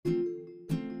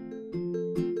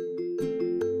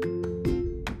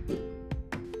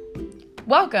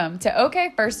Welcome to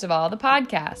OK First of All, the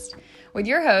podcast, with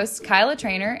your hosts, Kyla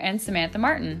Trainer and Samantha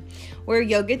Martin. We're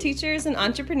yoga teachers and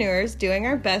entrepreneurs doing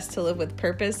our best to live with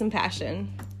purpose and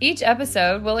passion. Each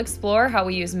episode will explore how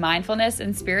we use mindfulness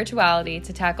and spirituality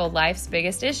to tackle life's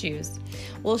biggest issues.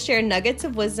 We'll share nuggets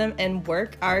of wisdom and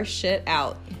work our shit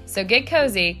out. So get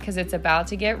cozy, because it's about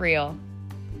to get real.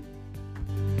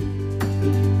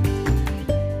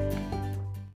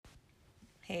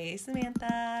 Hey, Samantha.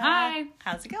 Hi.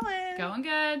 How's it going? Going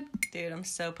good. Dude, I'm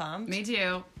so pumped. Me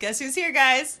too. Guess who's here,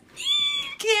 guys?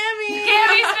 Cammy.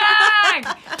 Cammy's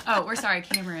back! Oh, we're sorry,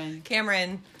 Cameron.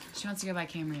 Cameron. She wants to go by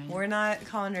Cameron. We're not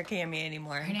calling her Cammy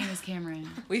anymore. Her name is Cameron.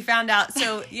 We found out.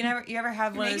 So you ever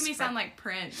have one of those? Making me sound like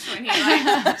Prince when he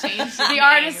changed The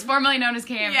artist formerly known as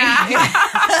Cammy.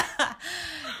 Yeah.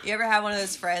 You ever have one of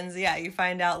those friends? Yeah, you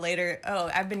find out later. Oh,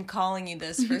 I've been calling you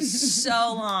this for so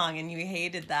long, and you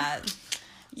hated that.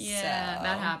 Yeah, So.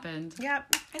 that happened.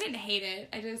 Yep. I didn't hate it.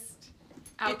 I just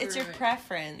It's your outgrew it.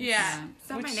 preference. Yeah. It's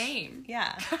not my Which- name.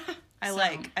 Yeah. I So-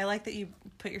 like that you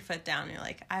put your foot down and you're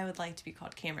like, I would like to be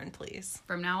called Cameron, please.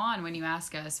 From now on, when you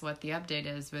ask us what the update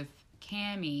is with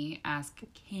Cammy, ask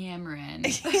Cameron.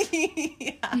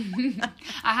 Yeah.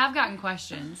 I have gotten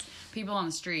questions. People on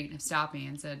the street have stopped me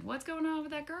and said, "What's going on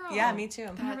with that girl?" Yeah, me too.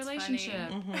 Her That's relationship.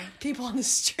 Mhm. People on the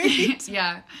street.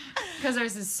 Yeah, because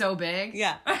ours is so big.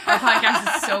 Yeah. Our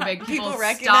podcast is so big. People stop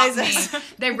recognize me. us.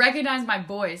 They recognize my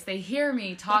voice. They hear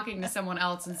me talking to someone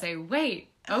else and say, "Wait,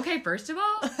 okay, first of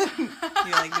all."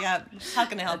 You're like, yep. How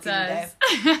can I help you today?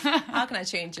 That's us. How can I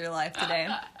change your life today?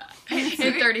 In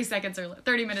 30 seconds or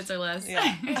 30 minutes or less.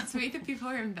 Yeah. It's sweet that people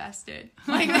are invested.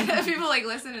 Like that people like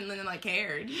listen and then like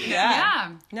cared. You know? Yeah.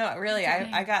 Yeah. No, really,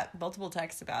 I got multiple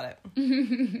texts about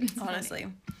it. Honestly.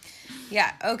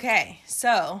 Yeah. Okay.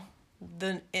 So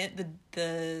the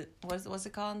what's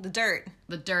it called? The dirt.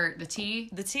 The dirt, the tea.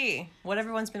 The tea. What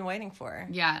everyone's been waiting for.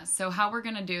 Yeah, so how we're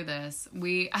gonna do this,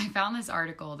 I found this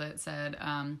article that said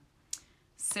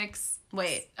 6.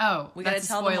 Wait. Oh, We gotta that's a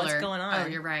tell them what's spoiler. going on. Oh,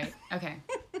 you're right. Okay,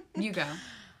 you go.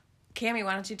 Cammy,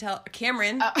 why don't you tell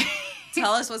Cameron? Oh.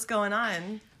 Tell us what's going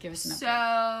on. Give us an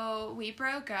update. So we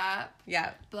broke up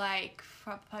Yeah. like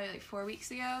probably like 4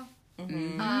 weeks ago.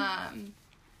 Mm-hmm.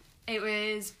 It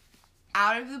was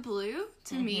out of the blue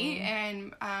to me,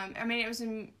 and I mean it was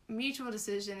a mutual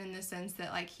decision in the sense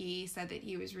that like he said that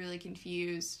he was really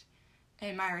confused,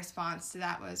 and my response to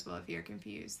that was, well, if you're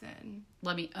confused, then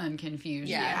Let me unconfuse you.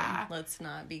 Yeah. Let's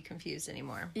not be confused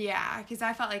anymore. yeah, because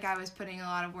I felt like I was putting a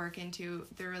lot of work into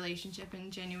the relationship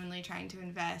and genuinely trying to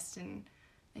invest and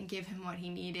give him what he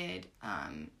needed,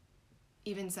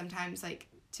 even sometimes like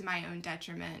to my own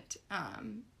detriment,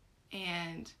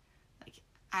 and like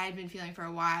I had been feeling for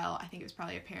a while, I think it was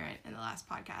probably apparent in the last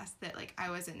podcast, that like I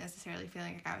wasn't necessarily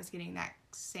feeling like I was getting that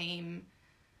same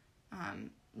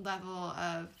level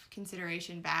of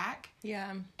consideration back.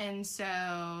 Yeah. And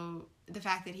so the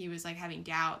fact that he was like having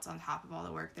doubts on top of all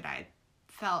the work that I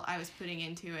felt I was putting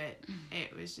into it,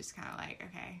 it was just kind of like,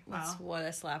 okay, well. That's what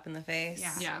a slap in the face.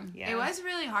 Yeah. Yeah. It was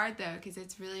really hard though, because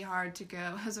it's really hard to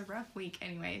go. It was a rough week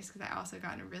anyways, because I also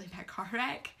got in a really bad car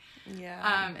wreck.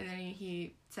 Yeah. And then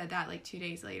he said that like 2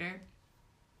 days later.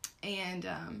 And,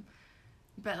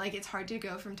 but like it's hard to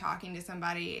go from talking to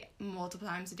somebody multiple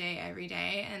times a day, every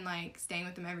day, and like staying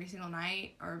with them every single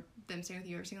night, or them staying with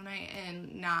you every single night,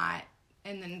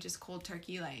 and then just cold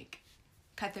turkey, like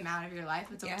cut them out of your life.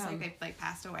 It's almost Yeah. like they've like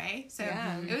passed away. So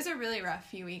Yeah. it was a really rough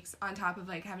few weeks on top of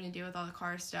like having to deal with all the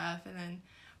car stuff, and then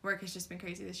work has just been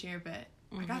crazy this year, but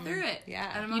I got through it. Yeah.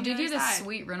 And I'm You on did the get other a side.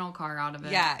 sweet rental car out of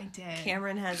it. Yeah. I did.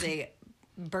 Cameron has a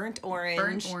burnt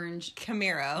orange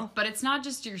Camaro. But it's not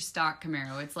just your stock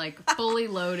Camaro. It's like fully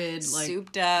loaded, like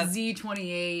Souped up.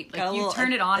 Z28. Got Like a you little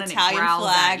turn it on and Italian it growls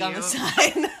flag at on you. the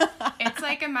side. It's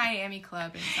like a Miami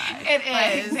club inside. It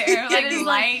Like, is. there are It like is like-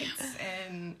 lights,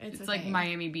 and it's It's a like thing.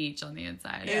 Miami Beach on the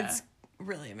inside. Yeah. It's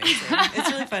really amazing.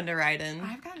 It's really fun to ride in.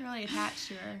 I've gotten really attached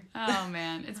to her. Oh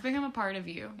man, it's become a part of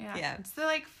you. Yeah. Yeah. It's the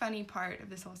like funny part of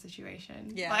this whole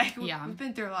situation. Yeah. Like Yeah. we've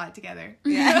been through a lot together.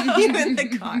 Yeah. Even the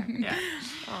car. Yeah.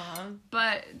 Aw.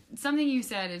 But something you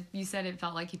said is you said it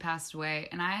felt like he passed away,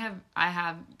 and I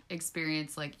have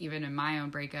experienced, like, even in my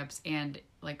own breakups and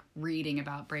like reading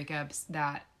about breakups,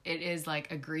 that it is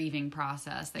like a grieving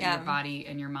process that Yeah. your body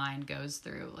and your mind goes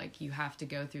through. Like you have to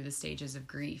go through the stages of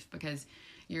grief because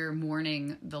you're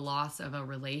mourning the loss of a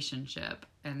relationship,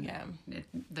 and Yeah.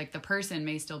 like the person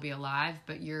may still be alive,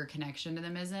 but your connection to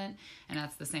them isn't, and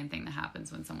that's the same thing that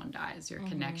happens when someone dies. Your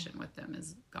connection with them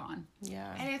is gone.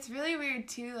 Yeah. And it's really weird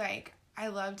too, like I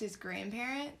loved his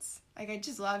grandparents. Like I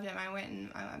just loved him. I went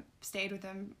and I stayed with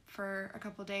them for a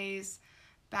couple days.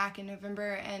 back in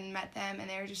November and met them, and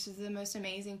they were just the most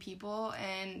amazing people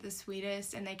and the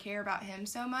sweetest, and they care about him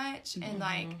so much. And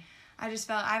like, I just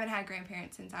felt, I haven't had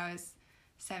grandparents since I was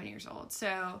 7 years old.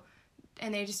 So,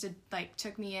 and they just like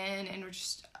took me in and were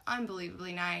just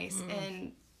unbelievably nice.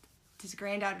 And his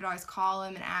granddad would always call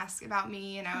him and ask about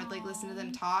me, and I would like listen to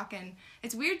them talk, and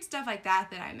it's weird stuff like that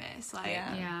I miss. Like,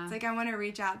 it's like I want to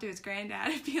reach out to his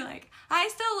granddad and be like, I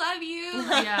still love you.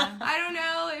 Like, I don't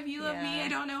know if you love me. I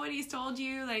don't know what he's told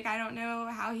you. Like, I don't know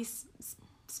how he's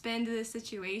spent this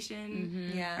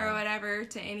situation or whatever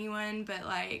to anyone, but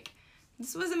like,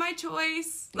 this wasn't my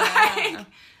choice. Like,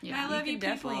 I love you, people.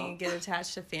 Definitely get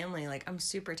attached to family. Like, I'm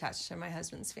super attached to my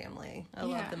husband's family. I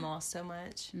love them all so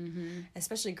much.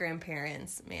 Especially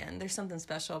grandparents. Man, there's something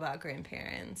special about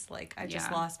grandparents. Like, I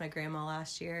just lost my grandma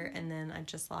last year, and then I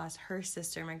just lost her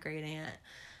sister, my great aunt,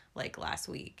 like last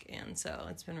week. And so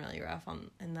it's been really rough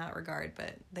in that regard.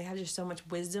 But they have just so much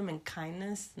wisdom and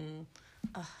kindness, and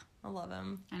I love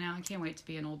them. I know. I can't wait to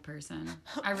be an old person.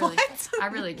 I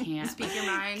really can't. Speak your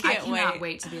mind. I cannot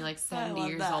wait to be like 70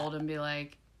 years old and be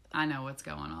like, I know what's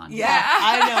going on. Yeah,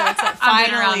 I know. It's like, I've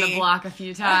been around the block a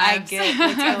few times. I get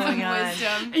what's going on.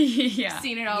 Wisdom.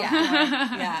 Seen it all.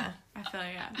 Yeah. I feel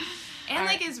And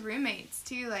like his roommates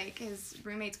too. Like his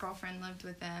roommate's girlfriend lived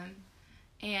with them,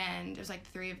 and there's like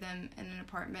 3 of them in an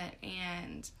apartment.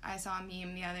 And I saw a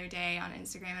meme the other day on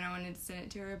Instagram, and I wanted to send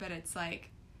it to her, but it's like,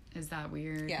 is that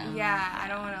weird? Yeah, I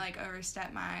don't want to like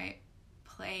overstep my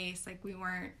place. Like, we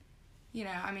weren't,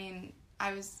 I mean,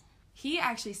 he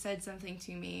actually said something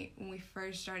to me when we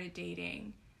first started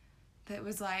dating that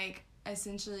was like,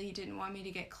 essentially he didn't want me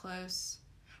to get close.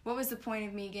 What was the point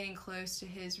of me getting close to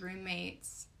his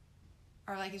roommates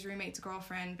or like his roommate's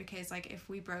girlfriend? Because like, if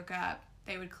we broke up,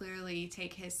 they would clearly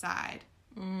take his side.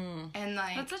 And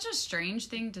like, that's such a strange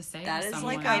thing to say. That to is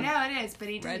someone. like I know it is, but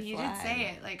he did flag.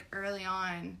 say it like early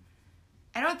on.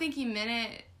 I don't think he meant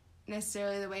it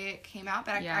necessarily the way it came out,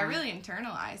 but I really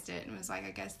internalized it and was like,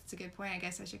 I guess that's a good point. I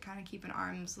guess I should kind of keep an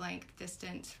arm's length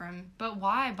distance from. But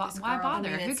why? Why bother?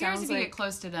 I mean, who cares if you get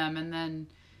close to them and then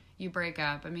you break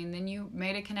up? I mean, then you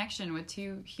made a connection with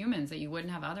 2 humans that you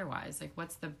wouldn't have otherwise. Like,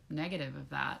 what's the negative of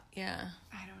that? Yeah,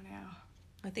 I don't know.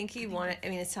 I think he wanted. I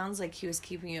mean, it sounds like he was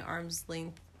keeping you at arm's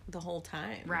length the whole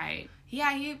time. Right.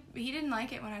 Yeah, he didn't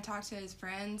like it when I talked to his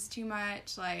friends too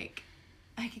much. Like,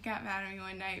 he got mad at me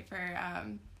one night for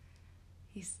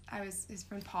his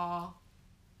friend Paul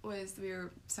we were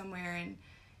somewhere, and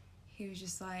he was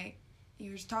just like,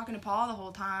 you were just talking to Paul the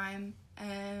whole time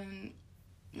and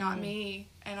not me.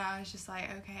 And I was just like,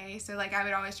 okay. So like, I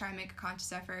would always try and make a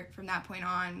conscious effort from that point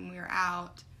on when we were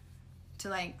out to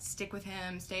like stick with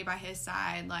him, stay by his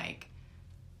side, like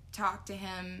talk to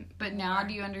him. But more. now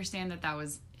do you understand that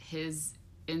was his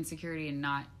insecurity and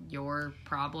not your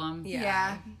problem?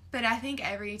 Yeah. But I think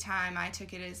every time I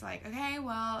took it as like, okay,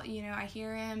 well, I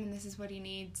hear him and this is what he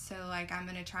needs, so like, I'm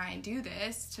gonna try and do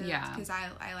this because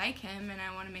I like him and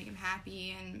I want to make him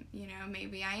happy, and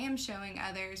maybe I am showing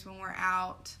others when we're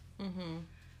out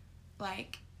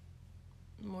like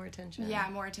more attention. Yeah,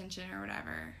 more attention or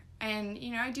whatever. And,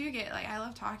 I do get, like, I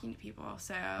love talking to people,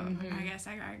 so I guess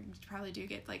I probably do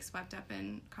get, like, swept up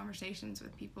in conversations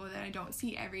with people that I don't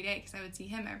see every day, because I would see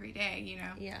him every day,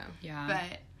 Yeah.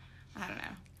 But, I don't know.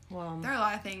 Well, there are a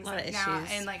lot of things of now,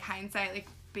 issues. and, like, hindsight, like,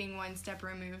 being one step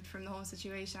removed from the whole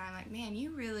situation, I'm like, man,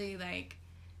 you really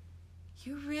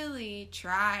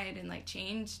tried and, like,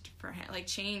 changed for him, like,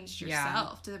 changed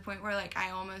yourself to the point where, like, I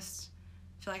almost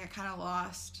feel like I kind of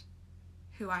lost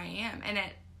who I am. And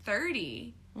at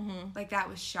 30... like, that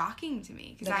was shocking to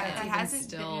me, because that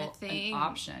hasn't been a thing. An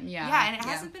option, and it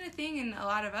hasn't been a thing in a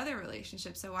lot of other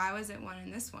relationships, so why was it one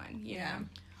in this one? You know?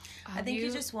 I think you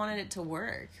just wanted it to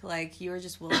work. Like, you were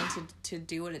just willing to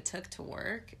do what it took to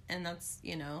work, and that's,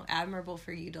 admirable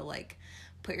for you to, like,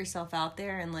 put yourself out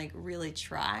there and, like, really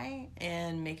try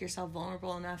and make yourself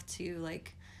vulnerable enough to,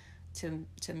 like,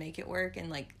 to make it work and,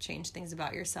 like, change things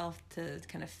about yourself to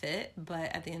kind of fit.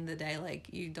 But at the end of the day, like,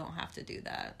 you don't have to do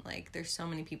that. Like, there's so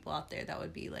many people out there that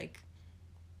would be, like,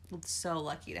 so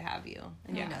lucky to have you,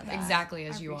 and you know that. Exactly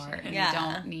as you are, and we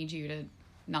don't need you to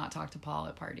not talk to Paul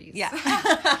at parties. Yeah.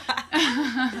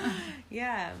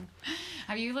 Yeah.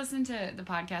 Have you listened to the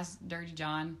podcast Dirty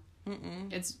John?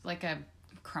 Mm-mm. It's like a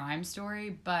crime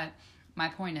story, but my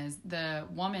point is, the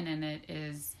woman in it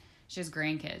she has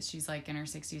grandkids. She's like in her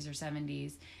 60s or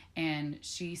 70s, and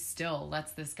she still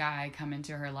lets this guy come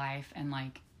into her life and,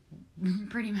 like,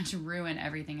 pretty much ruin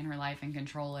everything in her life and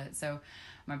control it. So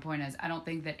my point is, I don't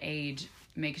think that age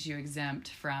makes you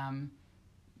exempt from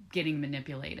getting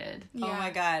manipulated. Yeah. Oh my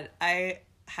God. I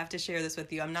have to share this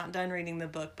with you. I'm not done reading the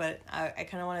book, but I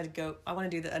kind of wanted to I want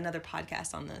to do another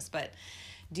podcast on this, but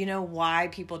do you know why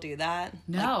people do that?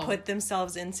 No. Like, put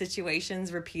themselves in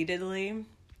situations repeatedly.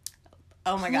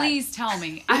 Oh my God. Please tell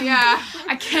me. Yeah.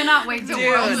 I cannot wait to The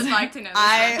world read would this. like to know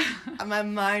this. My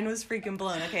mind was freaking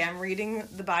blown. Okay, I'm reading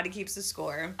The Body Keeps the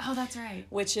Score, Oh, that's right.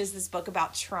 which is this book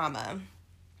about trauma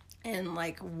and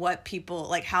like what people,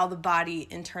 like how the body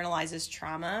internalizes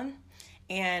trauma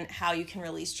and how you can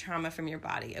release trauma from your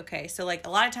body. Okay, so like a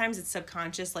lot of times it's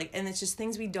subconscious, like, and it's just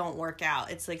things we don't work out.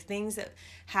 It's like things that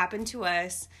happen to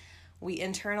us, we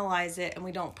internalize it and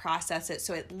we don't process it,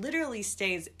 so it literally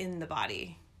stays in the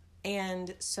body.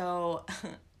 And so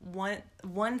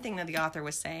one thing that the author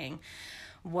was saying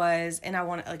was, and I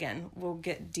want to, again, we'll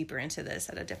get deeper into this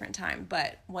at a different time,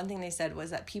 but one thing they said was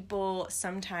that people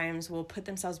sometimes will put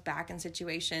themselves back in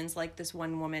situations, like this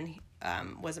one woman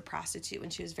was a prostitute when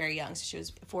she was very young, so she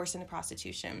was forced into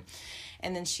prostitution,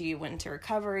 and then she went into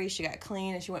recovery, she got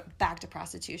clean, and she went back to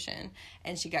prostitution,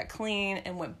 and she got clean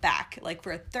and went back like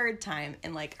for a third time,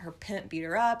 and like her pimp beat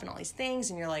her up and all these things,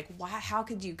 and you're like, why? How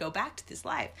could you go back to this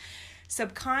life?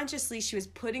 Subconsciously, she was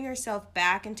putting herself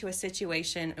back into a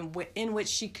situation in which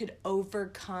she could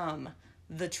overcome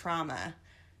the trauma.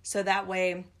 So that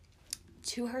way,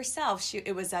 to herself,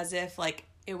 it was as if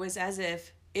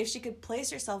she could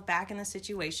place herself back in the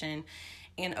situation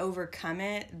and overcome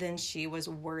it, then she was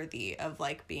worthy of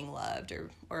like being loved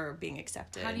or being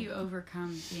accepted. How do you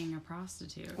overcome being a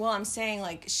prostitute? Well, I'm saying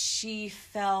like she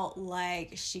felt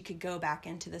like she could go back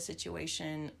into the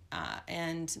situation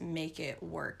and make it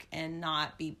work and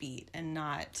not be beat and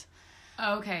not...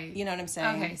 Okay. You know what I'm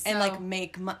saying? Okay, and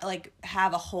like so-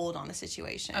 have a hold on the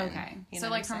situation. Okay. You know So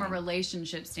what like I'm from a saying?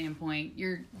 relationship standpoint,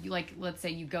 you like, let's say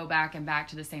you go back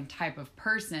to the same type of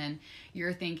person,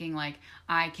 you're thinking like,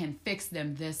 I can fix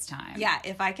them this time. Yeah,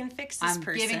 if I can fix this I'm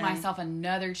person. giving myself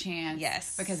another chance.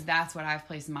 Yes. Because that's what I've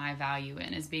placed my value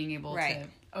in, is being able Right.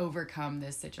 to overcome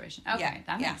this situation. Okay, Yeah,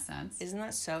 that yeah. makes sense. Isn't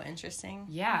that so interesting?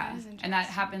 Yeah. That is And that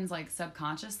interesting. happens like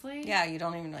subconsciously. Yeah, you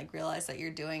don't even like realize that you're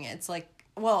doing it. It's like,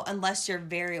 well, unless you're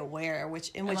very aware, Unless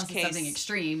case it's something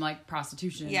extreme like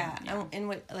prostitution. Yeah, in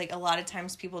what like a lot of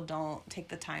times people don't take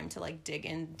the time to like dig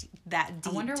in that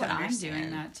deep. I wonder to what understand. I'm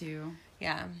doing that too.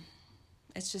 Yeah,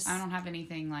 it's just I don't have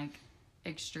anything like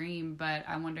extreme, but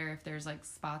I wonder if there's like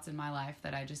spots in my life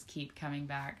that I just keep coming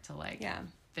back to like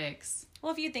fix.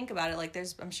 Well, if you think about it, like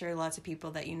I'm sure lots of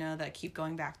people that you know that keep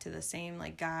going back to the same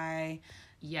like guy.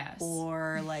 Yes.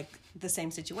 Or like the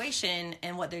same situation,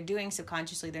 and what they're doing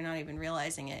subconsciously, they're not even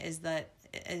realizing it, is that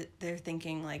they're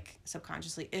thinking like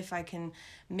subconsciously, if I can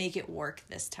make it work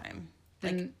this time,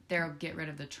 then like they'll get rid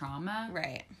of the trauma.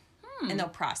 right, and they'll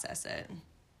process it.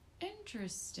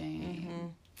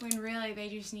 Interesting. When really they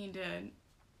just need to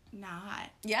not.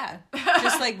 Yeah,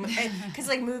 just like because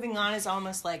like moving on is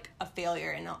almost like a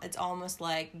failure, and it's almost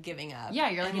like giving up. Yeah,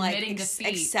 you're like and, admitting defeat.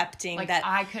 accepting Like, that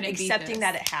I couldn't beat accepting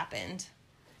this. that it happened.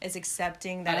 It's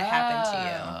accepting that it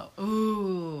happened to you.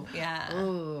 Ooh. you. Yeah.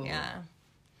 Ooh. Yeah.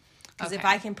 Because if Okay.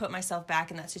 I can put myself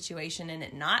back in that situation and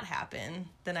it not happen,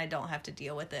 then I don't have to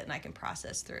deal with it and I can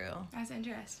process through. That's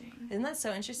interesting. Isn't that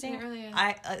so interesting? It really is.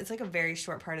 It's like a very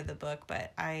short part of the book,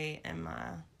 but I am.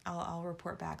 I'll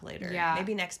report back later. Yeah.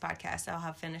 Maybe next podcast I'll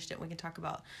have finished it. We can talk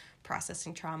about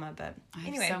processing trauma. But I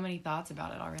anyway, have so many thoughts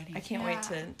about it already. I can't wait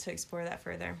Yeah. to explore that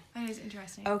further. That is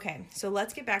interesting. Okay, so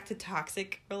let's get back to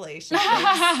toxic relationships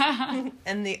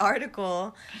and the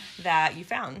article that you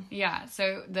found. Yeah,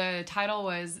 so the title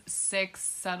was 6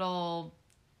 subtle,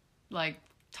 like,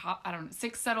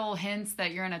 six subtle hints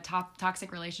that you're in a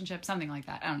toxic relationship, something like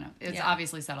that. I don't know. It's Yeah.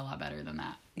 obviously said a lot better than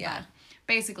that. Yeah. But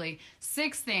basically,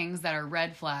 6 things that are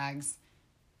red flags.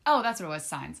 Oh, that's what it was,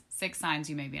 signs. 6 signs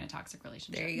you may be in a toxic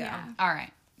relationship. There you go. Yeah. All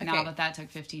right. Now Okay. that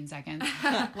took 15 seconds,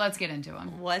 let's get into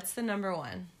them. What's the number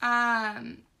one?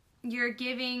 You're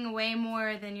giving way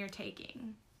more than you're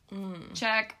taking.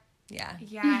 Check. Yeah.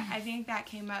 Yeah, I think that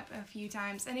came up a few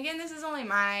times. And again, this is only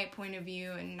my point of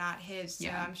view and not his, so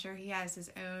Yeah. I'm sure he has his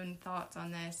own thoughts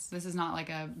on this. This is not like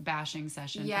a bashing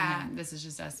session Yeah. for him. This is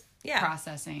just us Yeah.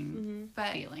 processing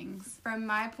But feelings. from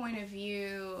my point of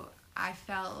view, I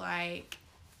felt like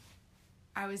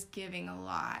I was giving a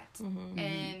lot.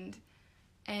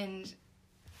 And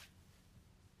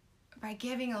by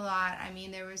giving a lot, I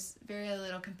mean there was very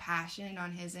little compassion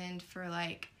on his end for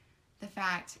like the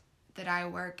fact that I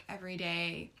work every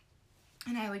day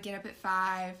and I would get up at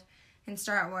 5 and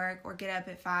start work, or get up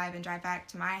at 5 and drive back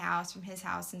to my house from his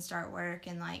house and start work,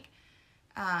 and like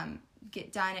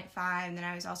get done at 5, and then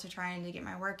I was also trying to get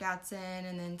my workouts in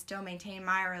and then still maintain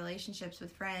my relationships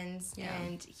with friends. Yeah.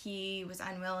 And he was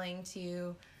unwilling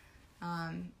to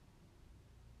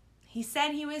he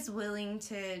said he was willing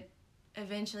to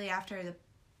eventually, after the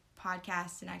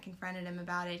podcast and I confronted him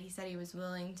about it, he said he was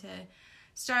willing to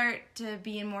start to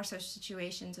be in more social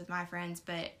situations with my friends,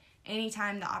 but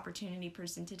anytime the opportunity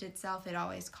presented itself, it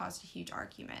always caused a huge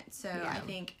argument. So I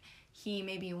think he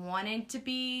maybe wanted to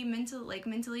be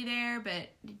mentally there, but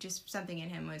just something in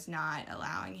him was not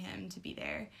allowing him to be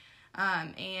there.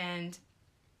 And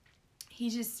he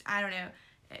just, I don't know,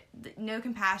 no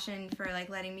compassion for like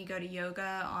letting me go to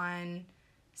yoga on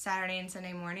Saturday and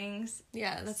Sunday mornings.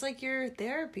 Yeah, that's like your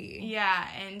therapy. Yeah,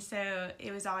 and so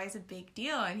it was always a big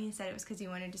deal, and he said it was because he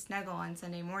wanted to snuggle on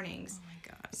Sunday mornings. Oh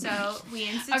my god. So we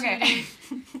instituted... Okay.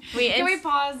 Can we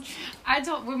pause?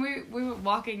 When we were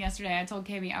walking yesterday, I told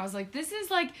Kami, I was like, this is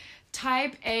like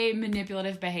type A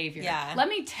manipulative behavior. Yeah. Let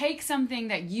me take something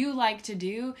that you like to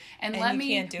do and let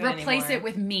me replace it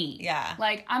with me. Yeah.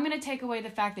 Like, I'm going to take away the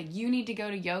fact that you need to go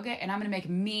to yoga, and I'm going to make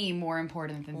me more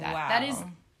important than that. Wow. That is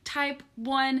type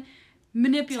 1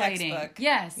 manipulating. Textbook.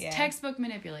 Yes, Yeah. textbook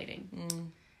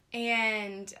manipulating.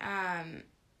 And,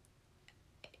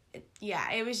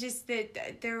 it was just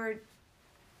that there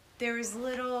was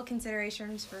little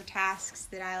considerations for tasks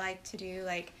that I like to do.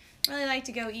 Like, I really like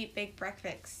to go eat big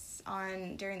breakfasts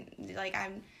I've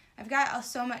got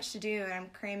so much to do, and I'm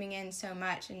cramming in so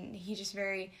much, and he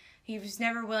was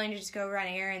never willing to just go run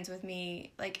errands with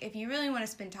me. Like, if you really want to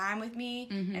spend time with me,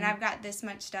 and I've got this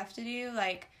much stuff to do,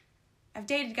 like, I've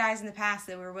dated guys in the past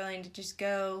that were willing to just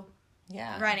go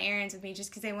run errands with me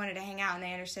just because they wanted to hang out and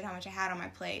they understood how much I had on my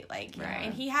plate. Like,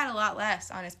 and he had a lot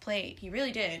less on his plate. He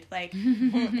really did. Like,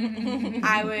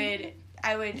 I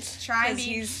would try and be...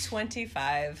 he's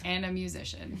 25. And a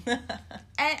musician.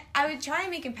 And I would try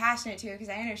and be compassionate to it, because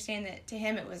I understand that to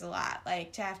him it was a lot.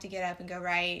 Like, to have to get up and go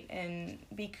write and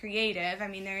be creative. I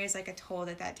mean, there is, like, a toll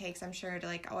that takes, I'm sure, to,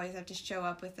 like, always have to show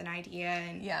up with an idea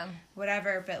and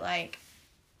whatever. But, like,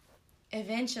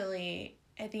 eventually,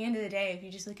 at the end of the day, if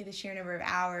you just look at the sheer number of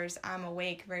hours I'm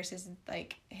awake versus,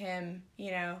 like, him,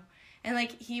 you know. And,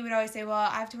 like, he would always say, well,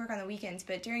 I have to work on the weekends.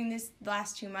 But during this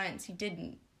last 2 months, he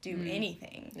didn't do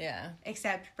anything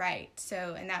except write.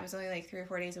 So, and that was only like 3 or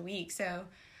 4 days a week. So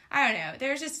I don't know,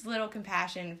 there's just little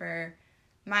compassion for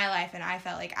my life, and I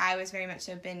felt like I was very much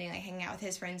so bending, like hanging out with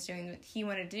his friends, doing what he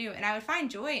wanted to do, and I would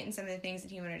find joy in some of the things that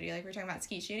he wanted to do. Like, we were talking about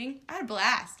skeet shooting. I had a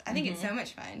blast. I think it's so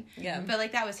much fun. But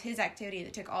like, that was his activity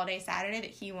that took all day Saturday that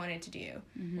he wanted to do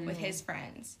with his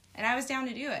friends, and I was down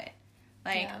to do it.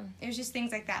 Like, it was just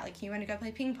things like that. Like, he wanted to go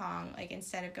play ping pong, like,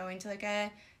 instead of going to like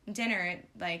a dinner at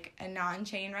like a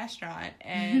non-chain restaurant,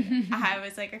 and I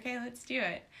was like, okay, let's do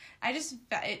it.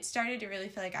 It started to really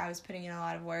feel like I was putting in a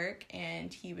lot of work,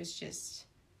 and he was just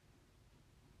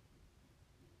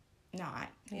not.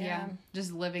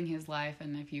 Just living his life,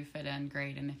 and if you fit in,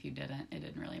 great, and if you didn't, it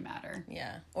didn't really matter.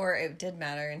 Or it did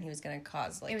matter, and he was going to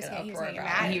cause like an uproar about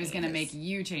it. And he was going to make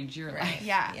you change your life.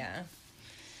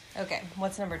 Okay,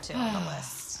 what's number 2 on the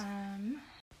list?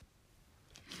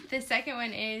 The second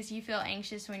one is you feel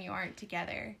anxious when you aren't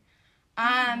together.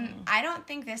 I don't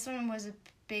think this one was a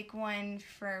big one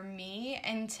for me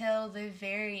until the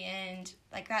very end.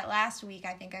 Like, that last week,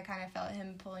 I think I kind of felt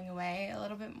him pulling away a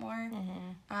little bit more.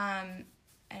 And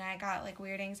I got like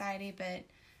weird anxiety, but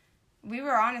we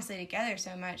were honestly together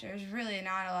so much. There was really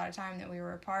not a lot of time that we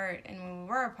were apart. And when we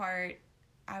were apart,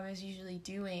 I was usually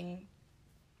doing,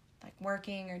 like,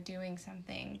 working or doing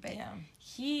something. But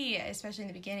he, especially in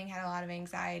the beginning, had a lot of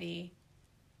anxiety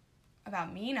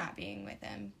about me not being with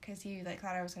him, because he like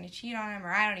thought I was going to cheat on him, or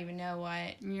I don't even know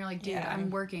what. And you're like, dude, I'm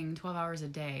working 12 hours a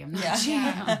day. I'm not cheating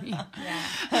on you.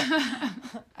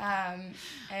 And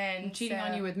I'm cheating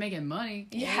on you with making money.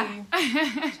 Trying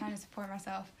to support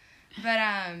myself. But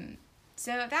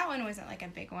so that one wasn't like a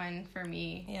big one for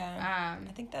me. I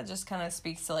think that just kind of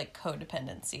speaks to like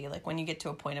codependency, like when you get to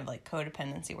a point of like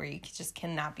codependency where you just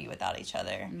cannot be without each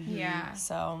other.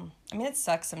 So I mean, it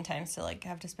sucks sometimes to like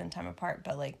have to spend time apart,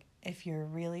 but like if you're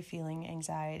really feeling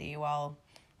anxiety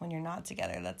when you're not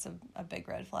together, that's a big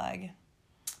red flag.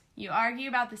 You argue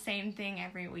about the same thing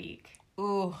every week.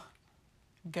 Ooh,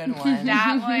 good one.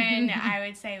 That one, I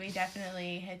would say we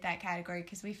definitely hit that category,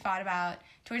 because we fought about,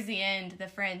 towards the end,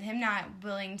 him not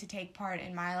willing to take part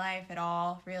in my life at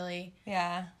all, really.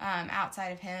 Outside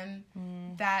of him.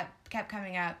 That kept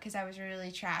coming up, because I was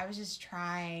really I was just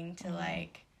trying to,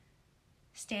 like,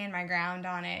 stand my ground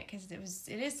on it, because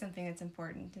it is something that's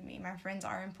important to me. My friends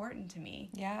are important to me.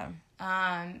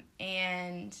 And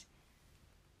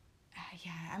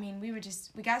I mean, we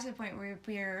got to the point where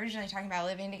we were originally talking about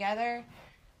living together,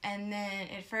 and then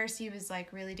at first he was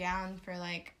like really down for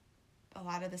like a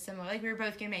lot of the similar, like we were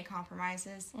both gonna make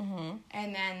compromises,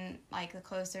 and then like the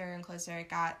closer and closer it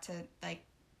got to like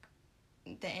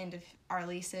the end of our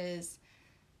leases,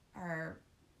 or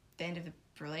the end of the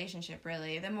relationship,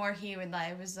 really, the more he would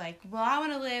was like, well, I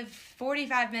want to live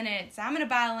 45 minutes. I'm going to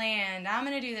buy land. I'm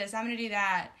going to do this. I'm going to do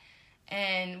that.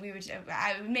 And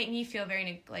it would make me feel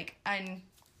very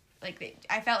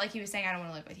I felt like he was saying, I don't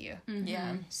want to live with you. Mm-hmm.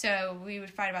 Yeah. So we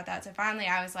would fight about that. So finally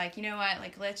I was like, you know what?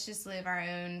 Like, let's just live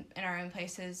in our own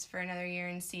places for another year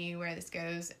and see where this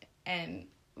goes, and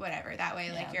whatever. That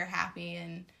way, like, you're happy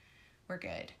and we're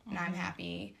good, and I'm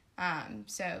happy.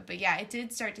 But yeah, it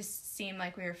did start to seem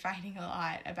like we were fighting a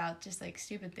lot about just, like,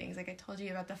 stupid things. Like, I told you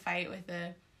about the fight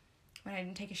when I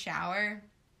didn't take a shower.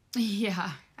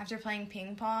 Yeah. After playing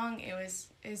ping pong, it was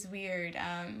weird.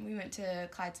 We went to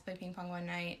Clyde's to play ping pong one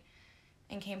night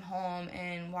and came home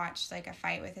and watched, like, a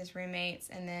fight with his roommates,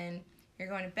 and then we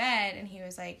were going to bed, and he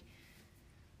was like,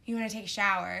 you want to take a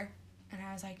shower? And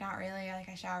I was like, not really. Like,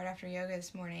 I showered after yoga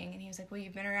this morning. And he was like, well,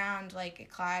 you've been around, like, at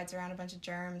Clyde's, around a bunch of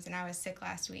germs, and I was sick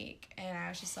last week. And I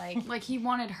was just like... Like, he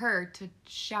wanted her to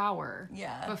shower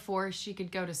before she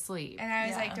could go to sleep. And I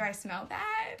was like, do I smell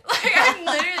bad? Like, I've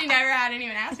literally never had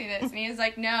anyone ask me this. And he was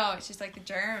like, no, it's just, like, the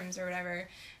germs or whatever.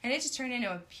 And it just turned into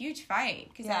a huge fight.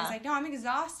 Because I was like, no, I'm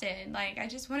exhausted. Like, I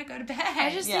just want to go to bed.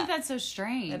 I just think that's so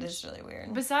strange. That is really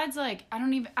weird. Besides, like, I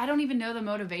don't even know the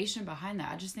motivation behind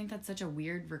that. I just think that's such a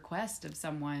weird request of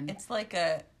someone. It's like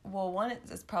one,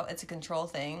 it's a control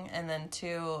thing, and then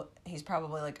two, he's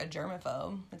probably like a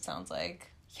germaphobe, it sounds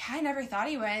like. Yeah, I never thought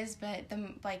he was, but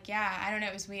I don't know,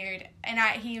 it was weird. And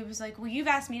he was like, well, you've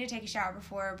asked me to take a shower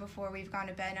before we've gone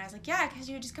to bed. And I was like, yeah, because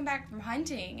you would just come back from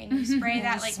hunting and you spray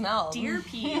that, like, smell deer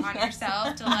pee on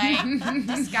yourself to, like,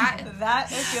 disguise. That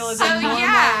I feel is a normal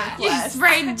request. You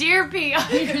spray deer pee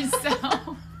on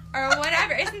yourself. Or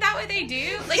whatever. Isn't that what they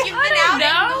do? Like, you've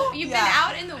been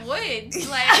out in the woods.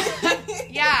 Like,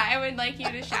 yeah, I would like you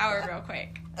to shower real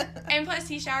quick. And plus,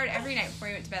 he showered every night before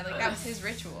he went to bed. Like, that was his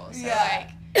ritual. So, like,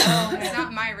 it's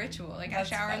not my ritual. Like, I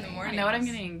shower in the morning. I know what I'm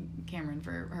getting Cameron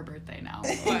for her birthday now.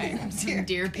 Like, some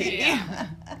deer pee.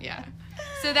 Yeah.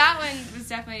 So that one was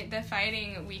definitely the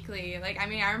fighting weekly. Like, I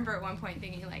mean, I remember at one point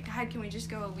thinking, like, God, can we just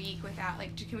go a week without,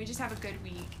 like, can we just have a good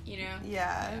week, you know?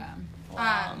 Yeah.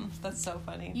 Wow. That's so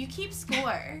funny. You keep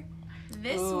score.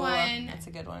 This one... That's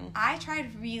a good one. I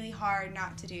tried really hard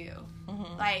not to do.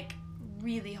 Mm-hmm. Like,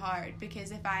 really hard.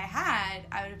 Because if I had,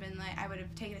 I would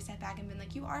have taken a step back and been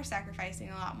like, you are sacrificing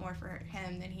a lot more for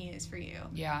him than he is for you.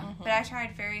 Yeah. Mm-hmm. But I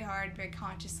tried very hard, very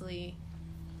consciously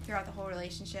throughout the whole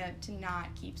relationship to not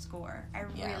keep score. I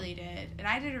really did. And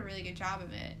I did a really good job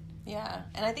of it. Yeah.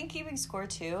 And I think keeping score,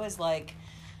 too, is like...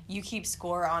 You keep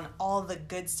score on all the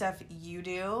good stuff you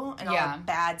do and all the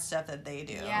bad stuff that they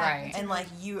do. Yeah. Right. And, like,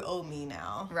 you owe me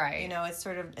now. Right. You know,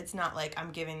 it's not like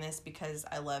I'm giving this because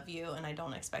I love you and I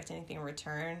don't expect anything in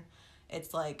return.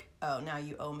 It's like, oh, now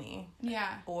you owe me.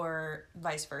 Yeah. Or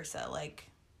vice versa. Like,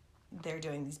 they're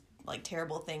doing these, like,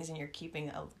 terrible things and you're keeping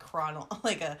a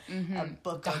a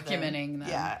book documenting them.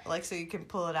 Yeah. Like, so you can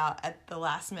pull it out at the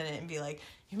last minute and be like,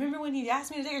 you remember when you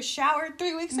asked me to take a shower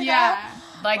 3 weeks ago? Yeah.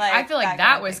 Like I feel like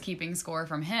that was keeping score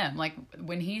from him. Like,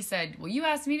 when he said, well, you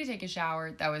asked me to take a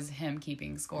shower, that was him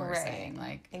keeping score, saying,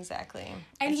 like... Exactly.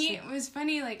 And it was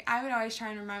funny, like, I would always try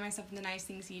and remind myself of the nice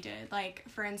things he did. Like,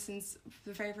 for instance,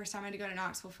 the very first time I had to go to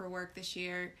Knoxville for work this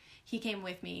year, he came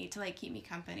with me to, like, keep me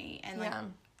company. And, like...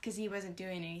 because he wasn't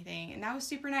doing anything, and that was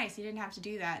super nice. He didn't have to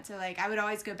do that, so, like, I would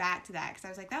always go back to that, because I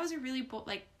was like, that was a really,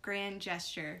 like, grand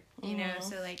gesture, you know,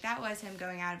 so, like, that was him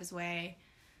going out of his way.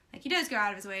 Like, he does go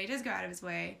out of his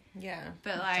way, Yeah.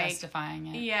 But, like... justifying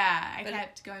it. Yeah, I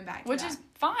kept going back to which is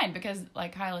fine, because,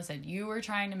 like Kyla said, you were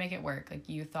trying to make it work. Like,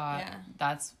 you thought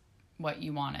that's what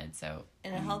you wanted, so...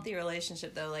 In a healthy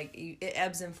relationship, though, like, it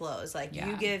ebbs and flows. Like,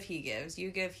 you give, he gives, you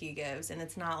give, he gives, and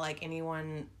it's not like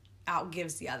anyone...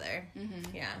 outgives the other.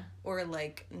 Mm-hmm. Yeah. Or,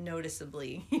 like,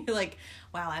 noticeably. Like,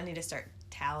 wow, I need to start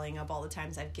tallying up all the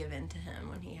times I've given to him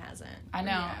when he hasn't. I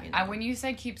know. When you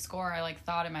said keep score, I, like,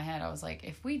 thought in my head, I was like,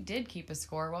 if we did keep a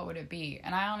score, what would it be?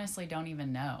 And I honestly don't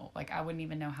even know. Like, I wouldn't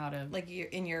even know how to... Like,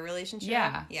 in your relationship?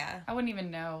 Yeah. Yeah. I wouldn't even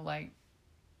know, like,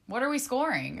 what are we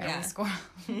scoring? Are we score...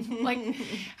 like,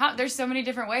 there's so many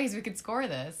different ways we could score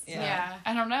this. Yeah.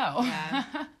 I don't know. Yeah.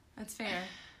 That's fair.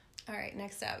 All right,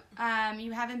 next up.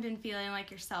 You haven't been feeling like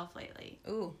yourself lately.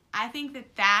 Ooh. I think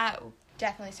that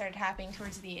definitely started happening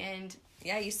towards the end.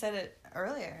 Yeah, you said it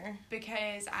earlier.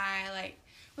 Because it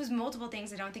was multiple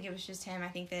things. I don't think it was just him. I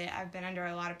think that I've been under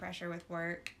a lot of pressure with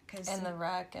work. And the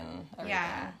wreck and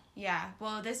everything. Yeah.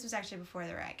 Well, this was actually before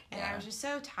the wreck. And I was just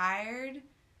so tired.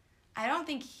 I don't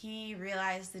think he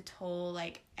realized the toll,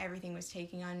 like, everything was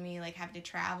taking on me. Like, having to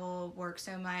travel, work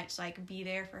so much, like, be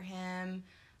there for him.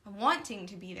 Wanting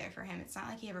to be there for him. It's not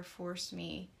like he ever forced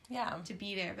me. Yeah. to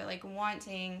be there, but like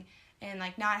wanting and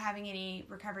like not having any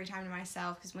recovery time to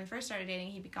myself, because when we first started dating,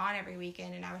 he'd be gone every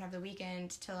weekend and I would have the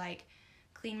weekend to like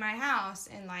clean my house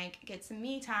and like get some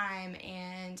me time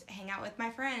and hang out with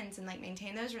my friends and like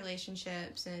maintain those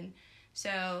relationships. And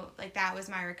so like that was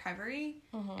my recovery.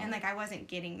 And like I wasn't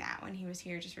getting that when he was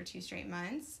here just for 2 straight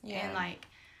months. And like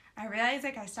I realized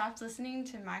like I stopped listening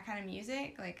to my kind of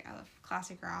music. Like I love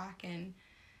classic rock, and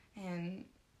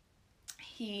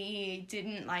he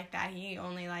didn't like that. He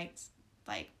only liked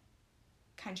like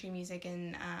country music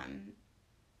and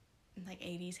like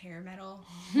 80s hair metal.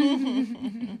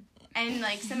 And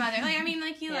like some other, like I mean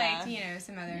like he liked, you know,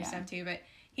 some other stuff too, but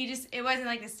he just, it wasn't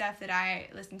like the stuff that I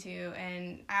listened to.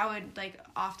 And I would like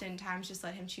oftentimes just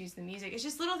let him choose the music. It's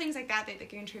just little things like that that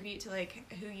contribute to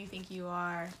like who you think you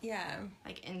are,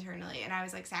 like internally. And I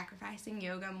was like sacrificing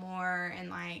yoga more and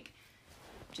like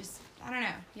just, I don't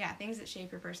know, things that shape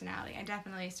your personality. I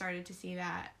definitely started to see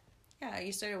that. Yeah,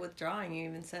 you started withdrawing. You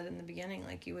even said in the beginning,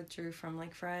 like, you withdrew from,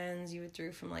 like, friends. You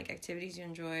withdrew from, like, activities you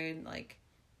enjoyed, like...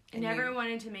 I never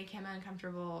wanted to make him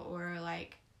uncomfortable or,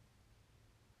 like,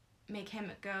 make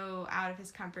him go out of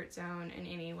his comfort zone in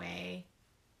any way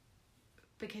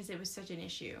because it was such an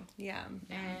issue. Yeah.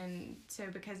 And so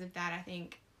because of that, I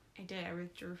think I did. I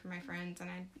withdrew from my friends, and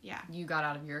You got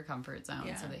out of your comfort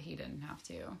zone so that he didn't have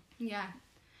to. Yeah.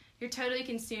 You're totally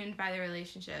consumed by the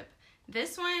relationship.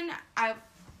 This one, I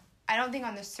don't think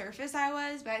on the surface I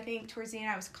was, but I think towards the end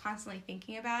I was constantly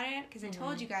thinking about it, because I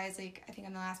told you guys, like, I think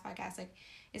on the last podcast, like,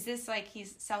 is this, like,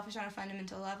 he's selfish on a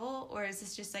fundamental level, or is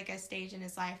this just, like, a stage in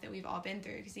his life that we've all been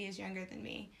through, because he is younger than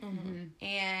me,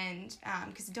 and,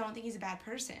 because I don't think he's a bad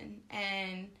person,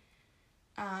 and,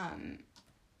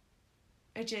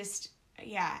 it just,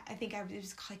 I think it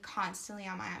was, like, constantly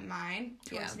on my mind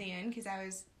towards the end, because I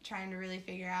was trying to really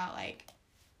figure out, like,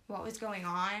 what was going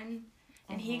on.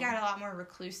 And he got a lot more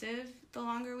reclusive the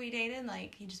longer we dated.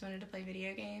 Like, he just wanted to play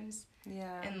video games.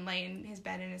 Yeah. And lay in his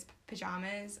bed in his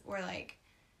pajamas. Or, like,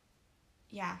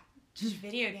 just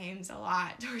video games a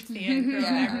lot towards the end for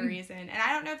whatever reason. And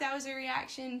I don't know if that was a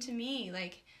reaction to me.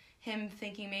 Like, him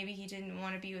thinking maybe he didn't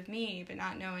want to be with me, but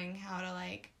not knowing how to,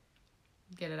 like...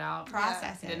 Get it out.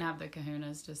 Process it. Didn't have the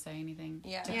kahunas to say anything. To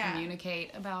Yeah.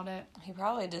 communicate about it. He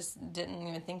probably just didn't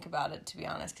even think about it, to be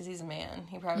honest, because he's a man.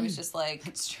 He probably was just like...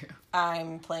 That's true.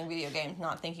 I'm playing video games,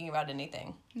 not thinking about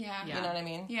anything. Yeah. You know what I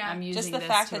mean? Yeah. I'm using just the this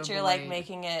fact to that you're, avoid... like,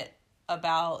 making it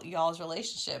about y'all's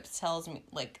relationship tells me,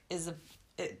 like, it's,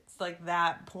 like,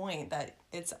 that point that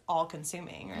it's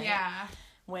all-consuming, right? Yeah.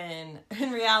 When,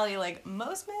 in reality, like,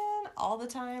 most men all the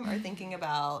time are thinking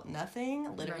about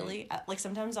nothing, literally. Right. Like,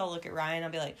 sometimes I'll look at Ryan and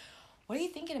I'll be like, what are you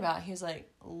thinking about? He was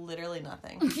like, literally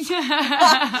nothing.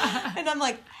 And I'm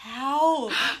like, how?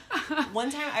 One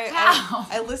time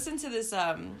I listened to this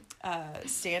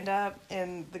stand-up,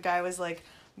 and the guy was like,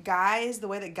 guys, the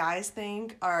way that guys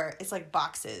think it's like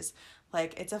boxes.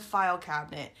 Like, it's a file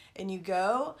cabinet, and you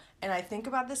go, and I think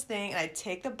about this thing, and I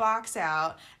take the box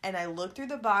out, and I look through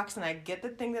the box, and I get the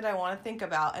thing that I want to think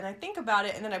about, and I think about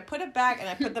it, and then I put it back, and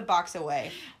I put the box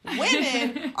away.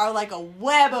 Women are like a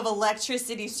web of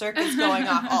electricity circuits going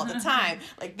off all the time.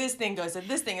 Like, this thing goes to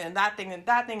this thing, and then that thing, and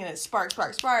that thing, and it spark,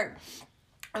 spark, spark.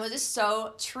 It was just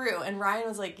so true. And Ryan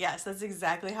was like, yes, that's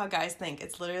exactly how guys think.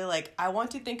 It's literally like, I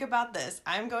want to think about this.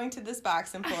 I'm going to this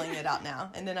box and pulling it out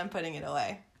now. And then I'm putting it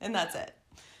away. And that's it.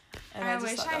 And I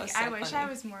wish funny. I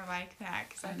was more like that,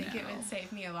 because I think it would save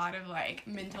me a lot of, like,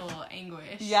 mental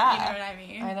anguish. Yeah. You know what I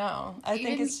mean? I know. I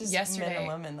think it's just yesterday, men and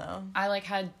women, though. I, like,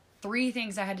 had 3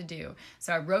 things I had to do.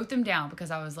 So I wrote them down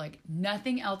because I was like,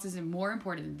 nothing else is more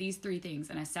important than these 3 things.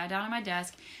 And I sat down at my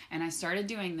desk and I started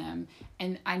doing them.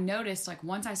 And I noticed, like,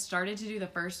 once I started to do the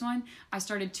first one, I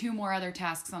started 2 more other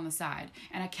tasks on the side.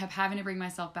 And I kept having to bring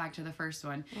myself back to the first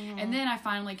one. And then I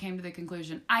finally came to the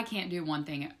conclusion, I can't do one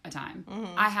thing at a time.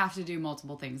 I have to do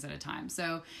multiple things at a time.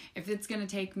 So if it's going to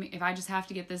take me, if I just have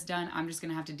to get this done, I'm just going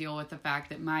to have to deal with the fact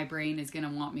that my brain is going to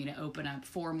want me to open up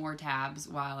 4 more tabs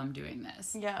while I'm doing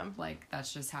this. Yeah. Like,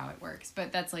 that's just how it works.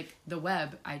 But that's, like, the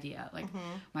web idea. Like,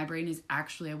 my brain is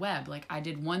actually a web. Like, I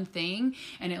did one thing,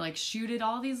 and it, like, shooted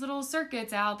all these little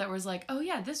circuits out that was like, oh,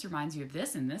 yeah, this reminds you of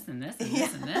this, and this, and this, and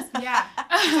this, and this. Yeah.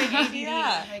 It's like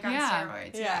ADD, like on Yeah.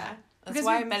 steroids. Yeah. That's Because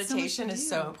why we have so much meditation to is do.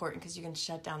 so important, because you can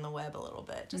shut down the web a little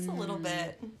bit. Just a little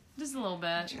bit. Just a little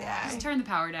bit. Yeah. Just turn the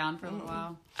power down for a little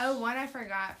while. Oh, one I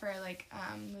forgot for, like,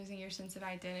 losing your sense of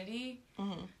identity.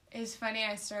 It's funny,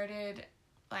 I started,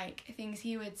 like, things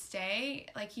he would say,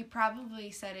 like, he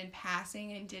probably said in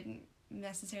passing and didn't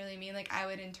necessarily mean, like, I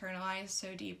would internalize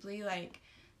so deeply, like,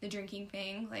 the drinking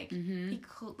thing. Like, he,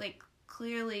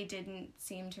 clearly didn't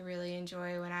seem to really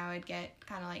enjoy when I would get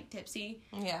kind of like tipsy.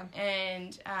 Yeah.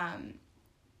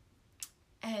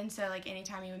 And so, like,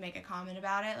 anytime he would make a comment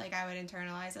about it, like, I would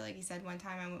internalize it. Like, he said one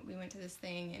time we went to this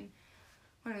thing, and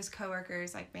one of his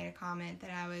coworkers, like, made a comment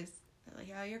that I was, like,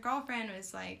 oh, your girlfriend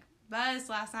was, like, buzzed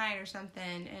last night or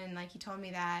something. And, like, he told me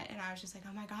that, and I was just like,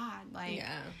 oh, my God. Like,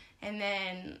 yeah. And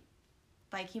then,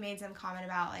 like, he made some comment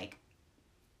about, like,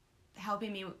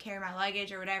 helping me carry my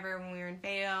luggage or whatever when we were in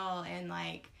Vail, and,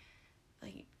 like,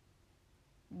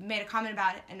 made a comment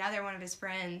about another one of his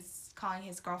friends calling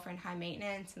his girlfriend high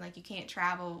maintenance, and like, you can't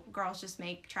travel, girls just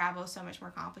make travel so much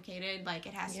more complicated. Like,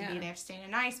 it has to be, they have to stay in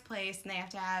a nice place, and they have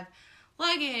to have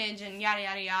luggage and yada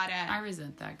yada yada. I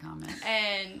resent that comment.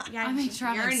 And yeah, I make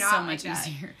traveling so much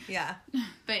easier. Yeah.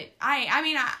 But I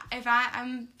mean, if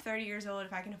I'm 30 years old,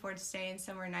 if I can afford to stay in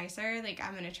somewhere nicer, like,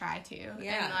 I'm gonna try to.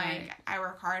 Yeah. And like, I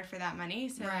work hard for that money,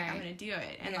 so like, I'm gonna do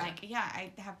it. And Yeah. like, yeah,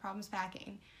 I have problems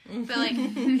packing. But like,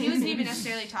 he wasn't even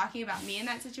necessarily talking about me in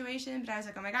that situation, but I was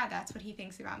like, oh my God, that's what he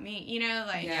thinks about me. You know,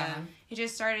 like, Yeah. It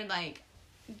just started like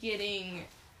getting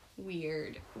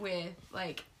weird with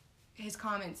like his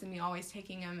comments and me always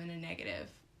taking them in a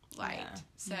negative light. Yeah.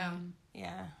 So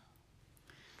Yeah.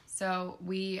 So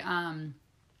we,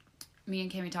 me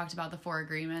and Cammie talked about the 4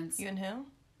 agreements. You and who?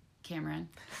 Cameron.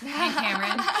 Me and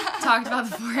Cameron talked about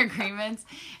the 4 agreements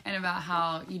and about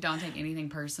how you don't take anything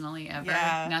personally ever.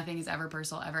 Yeah. Nothing is ever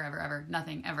personal, ever, ever, ever.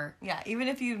 Nothing, ever. Yeah, even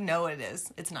if you know it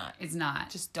is, it's not. It's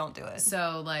not. Just don't do it.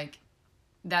 So, like,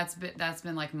 that's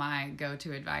been like my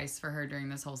go-to advice for her during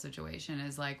this whole situation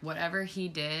is like, whatever he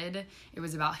did, it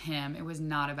was about him. It was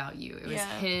not about you. It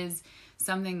was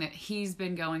something that he's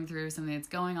been going through, something that's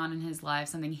going on in his life,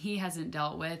 something he hasn't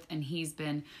dealt with, and he's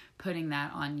been putting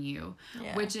that on you,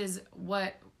 which is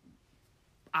what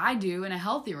I do in a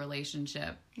healthy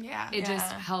relationship. yeah, It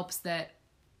just helps that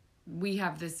we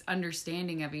have this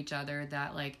understanding of each other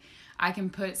that, like, I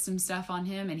can put some stuff on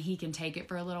him and he can take it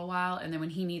for a little while, and then when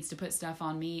he needs to put stuff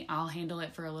on me, I'll handle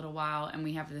it for a little while, and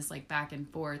we have this like back and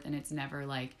forth, and it's never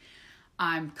like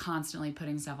I'm constantly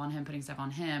putting stuff on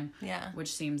him, Yeah.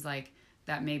 which seems like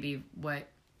that may be what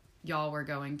y'all were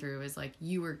going through, is like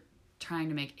you were trying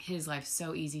to make his life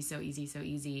so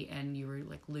easy, and you were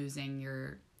like losing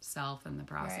yourself in the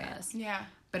process. yeah.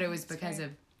 But it was because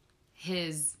of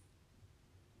his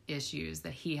issues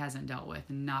that he hasn't dealt with,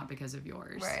 and not because of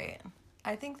yours. Right.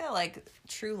 I think that, like,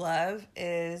 true love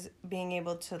is being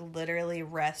able to literally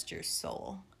rest your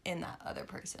soul in that other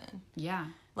person. Yeah.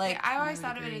 Like, I always would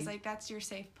thought of it agree. as like, that's your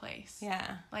safe place.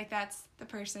 yeah. Like, that's the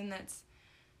person that's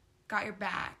got your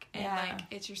back, and like,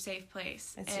 it's your safe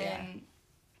place. It's, and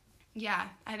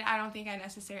I don't think I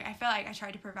feel like I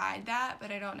tried to provide that,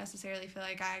 but I don't necessarily feel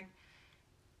like I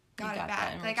got it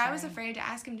back. Like, I was afraid to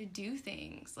ask him to do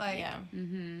things. Like,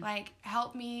 like,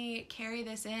 help me carry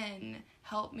this in.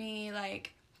 Help me,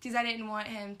 like, because I didn't want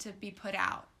him to be put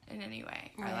out in any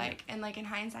way. Or, like, and, like, in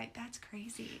hindsight, that's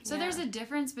crazy. So there's a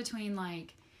difference between,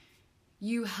 like,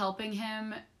 you helping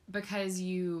him because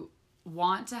you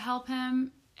want to help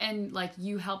him, and, like,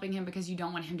 you helping him because you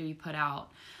don't want him to be put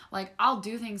out. Like, I'll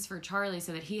do things for Charlie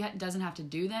so that he doesn't have to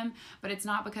do them, but it's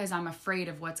not because I'm afraid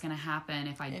of what's going to happen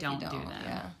if I don't do them.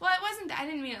 Yeah. Well, it wasn't, I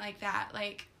didn't mean it like that.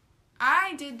 Like,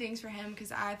 I did things for him because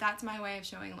that's my way of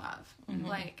showing love. Mm-hmm.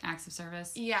 Like, Acts of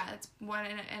service. yeah, that's one,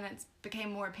 and it's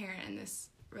became more apparent in this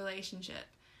relationship.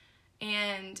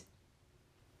 And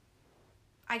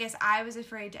I guess I was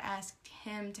afraid to ask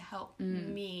him to help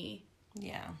me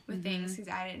Yeah. with things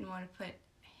because I didn't want to put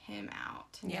him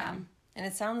out. Yeah. And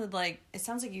it sounds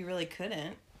like you really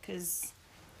couldn't, because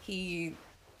it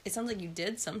sounds like you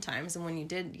did sometimes, and when you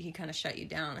did, he kind of shut you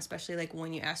down, especially like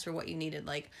when you asked for what you needed.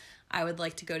 Like, I would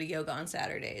like to go to yoga on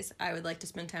Saturdays. I would like to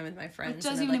spend time with my friends. It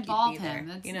doesn't and even I'd like involve you to be him.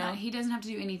 there, That's you know? he doesn't have to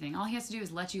do anything. All he has to do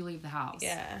is let you leave the house.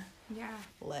 Yeah. Yeah.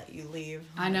 Let you leave.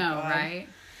 I know, right?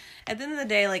 At the end of the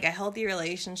day, like, a healthy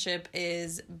relationship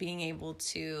is being able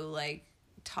to, like,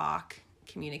 talk,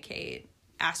 communicate,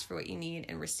 ask for what you need,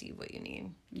 and receive what you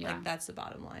need. Yeah. Like, that's the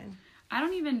bottom line. I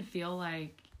don't even feel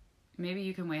like, maybe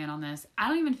you can weigh in on this, I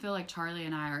don't even feel like Charlie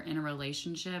and I are in a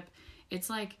relationship. It's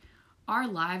like our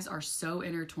lives are so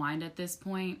intertwined at this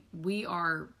point. We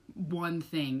are one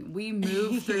thing. We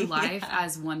move through life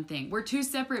as one thing. We're 2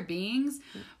 separate beings,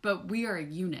 but we are a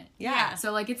unit. Yeah.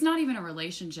 So, like, it's not even a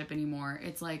relationship anymore.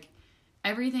 It's like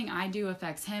everything I do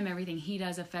affects him, everything he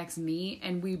does affects me,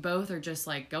 and we both are just,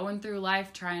 like, going through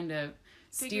life trying to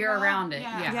steer around it.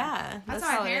 Yeah. Yeah. That's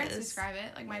how my it parents is. describe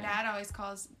it. Like, my dad always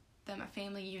calls them a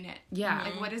family unit. Yeah.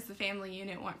 Like, what does the family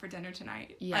unit want for dinner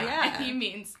tonight? Yeah. Yeah. And he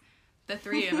means the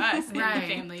three of us in Right. the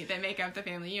family that make up the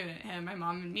family unit, him, my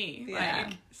mom, and me. Yeah.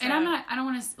 Like, And I don't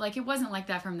want to, like, it wasn't like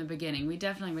that from the beginning. We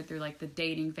definitely went through, like, the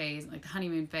dating phase, like, the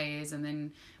honeymoon phase, and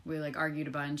then we, like, argued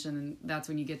a bunch, and then that's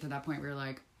when you get to that point where you're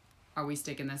like, are we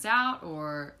sticking this out,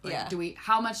 or, like, Yeah.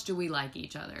 how much do we like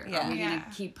each other? Yeah. Are we Yeah. going to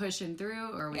keep pushing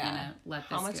through, or are we Yeah. going to let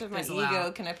this How much of my fizzle ego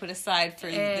out? can I put aside for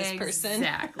this person?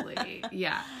 Exactly.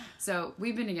 Yeah. So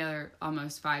we've been together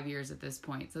almost 5 years at this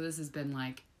point. So this has been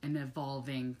like an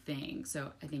evolving thing.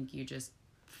 So I think you just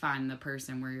find the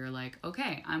person where you're like,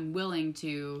 okay, I'm willing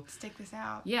to, stick this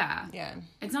out. yeah. Yeah.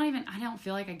 It's not even, I don't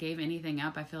feel like I gave anything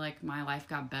up. I feel like my life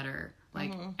got better.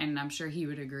 Like, and I'm sure he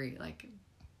would agree. Like,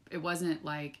 it wasn't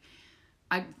like,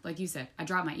 like you said, I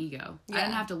dropped my ego. I didn't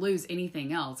Yeah. have to lose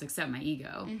anything else except my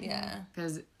ego. Yeah.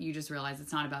 Because you just realize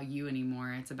it's not about you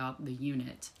anymore. It's about the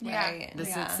unit. Yeah. Right. The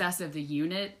yeah. success of the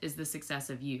unit is the success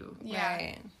of you. Yeah.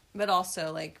 Right. But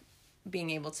also, like, being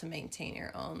able to maintain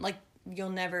your own. Like, you'll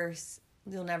never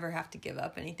have to give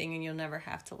up anything, and you'll never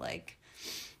have to, like,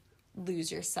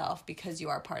 lose yourself because you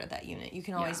are part of that unit. You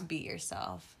can always Yeah. be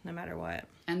yourself, no matter what.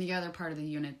 And the other part of the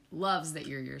unit loves that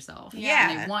you're yourself. Yeah.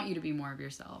 And they want you to be more of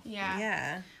yourself. Yeah.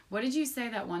 Yeah. What did you say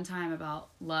that one time about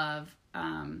love?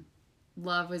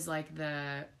 Love was like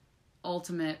the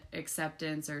ultimate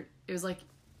acceptance, or it was like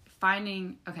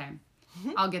finding, okay,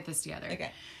 I'll get this together.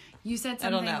 Okay. You said I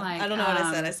don't something know. like, I don't know what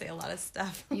I said. I say a lot of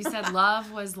stuff. you said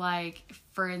love was like,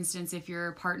 for instance, if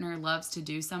your partner loves to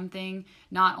do something,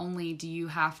 not only do you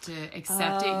have to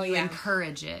accept Oh, it, you yeah.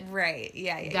 encourage it. Right.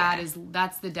 Yeah.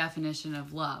 That's the definition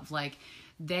of love. Like,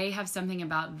 they have something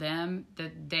about them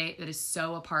that is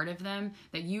so a part of them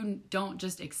that you don't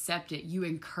just accept it, you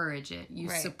encourage it, you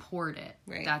Right. support it.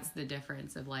 Right. That's the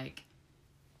difference of, like,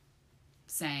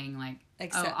 saying, like,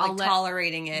 Except, I'll like, let,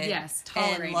 tolerating it. Yes, and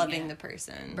tolerating loving it. the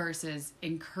person. versus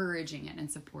encouraging it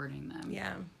and supporting them.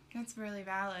 Yeah. That's really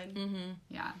valid.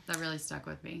 Yeah, that really stuck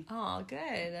with me. Oh,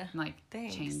 good. Like,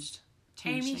 Thanks. changed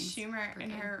Amy things Schumer, for in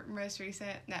good. her most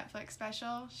recent Netflix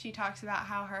special, she talks about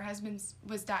how her husband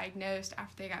was diagnosed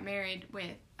after they got married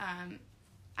with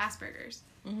Asperger's.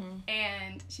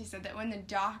 And she said that when the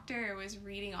doctor was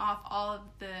reading off all of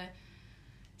the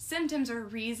symptoms or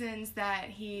reasons that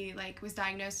he, like, was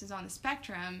diagnosed as on the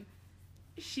spectrum,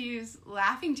 she was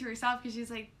laughing to herself because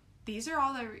she's like, these are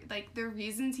all the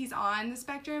reasons he's on the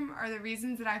spectrum are the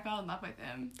reasons that I fell in love with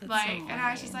him. That's like, so and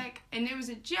I was just funny. like, and it was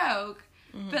a joke,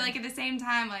 but, like, at the same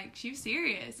time, like, she was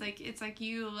serious. Like, it's like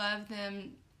you love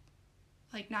them,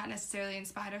 like, not necessarily in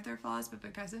spite of their flaws, but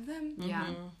because of them. Yeah.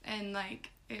 And, like,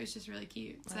 it was just really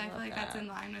cute. So I feel love like that's that. in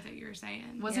line with what you were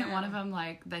saying. Wasn't Yeah. one of them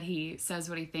like that he says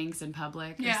what he thinks in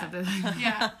public or Yeah. something like that?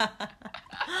 Yeah.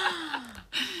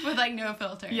 With, like, no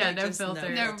filter. Yeah, Like, no just no filter.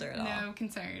 filter. no, filter at all. no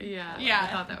concern. Yeah. Yeah. I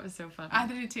thought that was so funny. I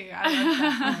did too. I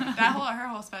love that. Her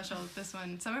whole special, this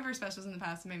one, some of her specials in the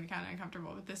past made me kind of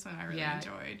uncomfortable, but this one I really Yeah.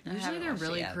 enjoyed. I Usually haven't they're watched it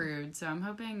really yet. crude, so I'm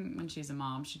hoping when she's a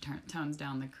mom, she tones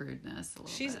down the crudeness a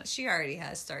little bit. She already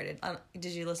has started.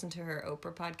 Did you listen to her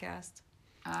Oprah podcast?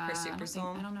 I Super don't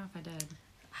Soul? I don't know if I did.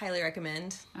 Highly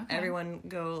recommend. Okay. Everyone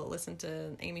go listen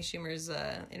to Amy Schumer's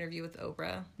interview with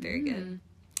Oprah. Very Mm. good.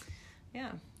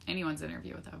 Yeah, Anyone's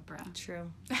interview with Oprah.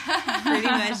 true. Pretty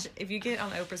much, if you get on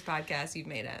Oprah's podcast, you've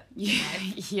made it.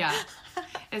 Yeah.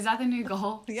 Is that the new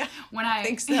goal? Yeah, When I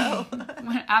think so.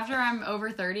 After I'm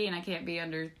over 30 and I can't be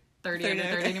under 30 under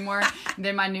 30 anymore,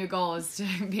 then my new goal is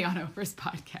to be on Oprah's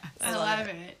podcast. I love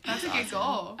it. That's a good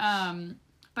goal.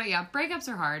 But yeah, breakups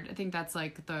are hard. I think that's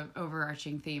like the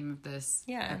overarching theme of this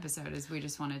Yeah. episode is we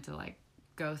just wanted to like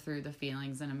go through the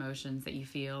feelings and emotions that you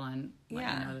feel and let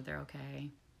Yeah. you know that they're okay.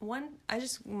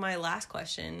 My last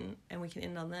question, and we can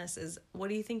end on this, is what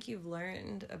do you think you've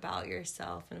learned about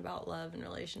yourself and about love and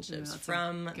relationships Ooh, that's a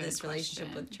from good this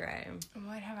relationship question. with Trey?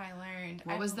 What have I learned?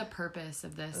 What was the purpose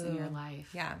of this in your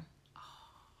life? Yeah.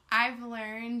 I've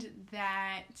learned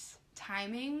that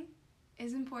timing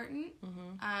is important,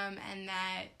 and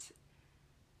that,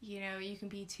 you know, you can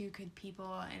be two good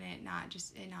people and it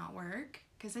not work.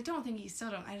 Because I just don't think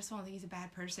he's a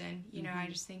bad person. You know, I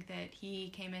just think that he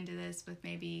came into this with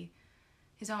maybe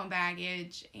his own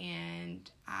baggage, and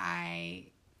I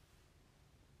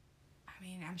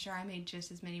mean, I'm sure I made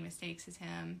just as many mistakes as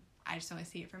him. I just only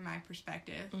see it from my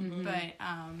perspective. But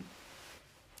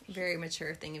Very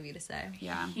mature thing of you to say.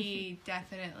 Yeah. he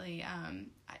definitely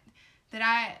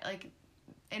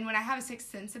and when I have a sixth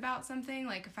sense about something,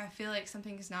 like if I feel like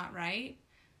something is not right,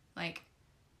 like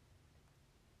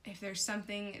if there's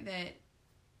something that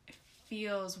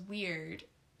feels weird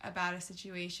about a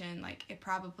situation, like it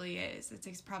probably is.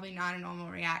 It's probably not a normal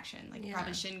reaction. Like you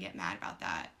probably shouldn't get mad about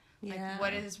that. Like Yeah.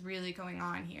 what is really going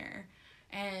on here?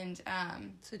 And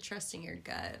So trusting your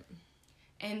gut.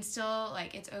 and still,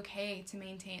 like, it's okay to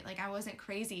maintain, like, I wasn't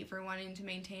crazy for wanting to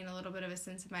maintain a little bit of a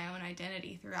sense of my own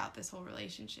identity throughout this whole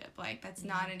relationship. Like, that's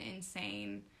not an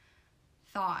insane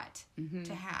thought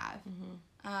to have.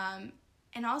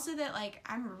 And also that, like,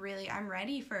 I'm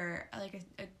ready for, like,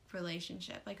 a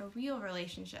relationship, like a real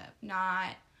relationship,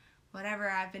 not whatever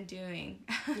I've been doing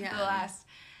the last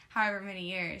however many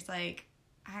years. Like,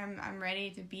 I'm ready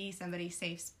to be somebody's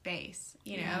safe space,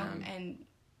 you know, and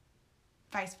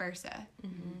vice versa.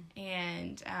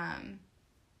 And,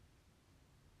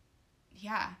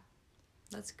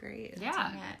 That's great.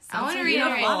 Yeah. I want to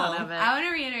reiterate,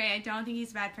 I don't think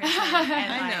he's a bad person.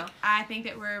 And, I like, know. I think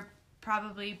that we're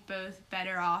probably both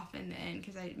better off in the end,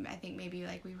 because I think maybe,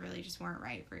 like, we really just weren't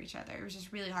right for each other. It was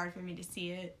just really hard for me to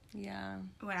see it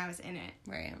when I was in it.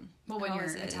 Right. Well, when you're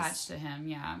attached to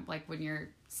him, like when you're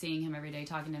seeing him every day,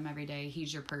 talking to him every day,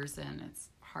 he's your person. It's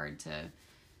hard to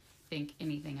think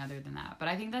anything other than that. But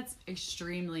I think that's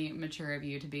extremely mature of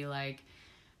you to be like,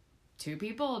 two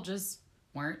people just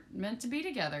weren't meant to be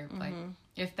together. Like,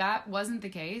 if that wasn't the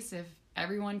case, if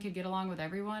everyone could get along with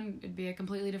everyone, it'd be a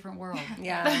completely different world.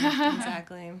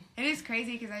 Exactly. It is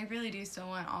crazy, because I really do still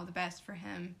want all the best for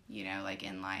him, you know, like,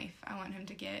 in life. I want him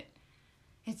to get,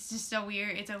 it's just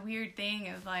it's a weird thing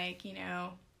of, like, you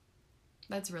know.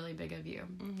 That's really big of you,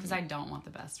 because I don't want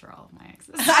the best for all of my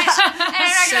exes.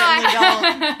 I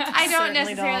don't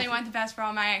necessarily want the best for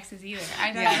all my exes either.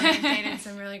 I definitely dated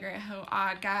some really great,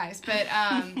 odd guys, but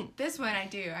this one I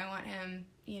do. I want him,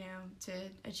 you know, to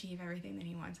achieve everything that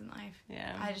he wants in life.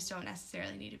 Yeah. I just don't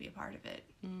necessarily need to be a part of it.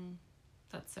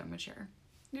 That's so mature.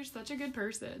 You're such a good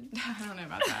person. I don't know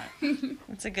about that.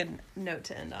 That's a good note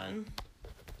to end on.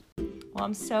 Well,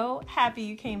 I'm so happy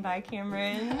you came by,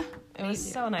 Cameron. It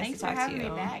was so nice Thanks to talk for having to you.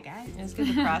 me back, guys. It was good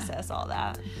to process all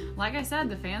that. Like I said,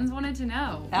 the fans wanted to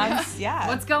know.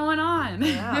 What's going on?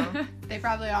 Yeah. They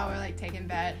probably all were, like, taking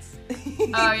bets.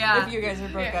 Oh, yeah. If you guys are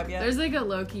broke up yet. There's, like, a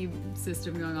low-key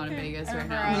system going on in Vegas right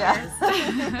now.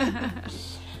 Yeah.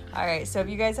 All right. So if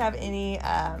you guys have any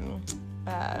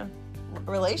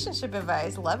relationship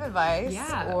advice, love advice,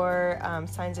 or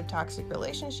signs of toxic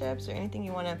relationships, or anything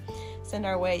you want to send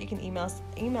our way, you can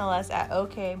email us at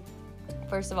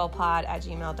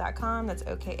okfirstofallpod@gmail.com. That's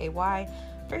OKAY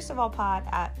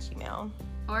firstofallpod@gmail.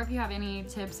 Or if you have any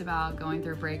tips about going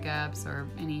through breakups or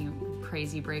any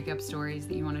crazy breakup stories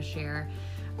that you want to share,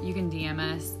 you can DM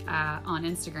us on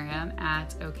Instagram at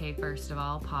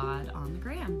okfirstofallpod on the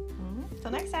gram.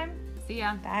 Till next time. See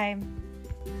ya. Bye.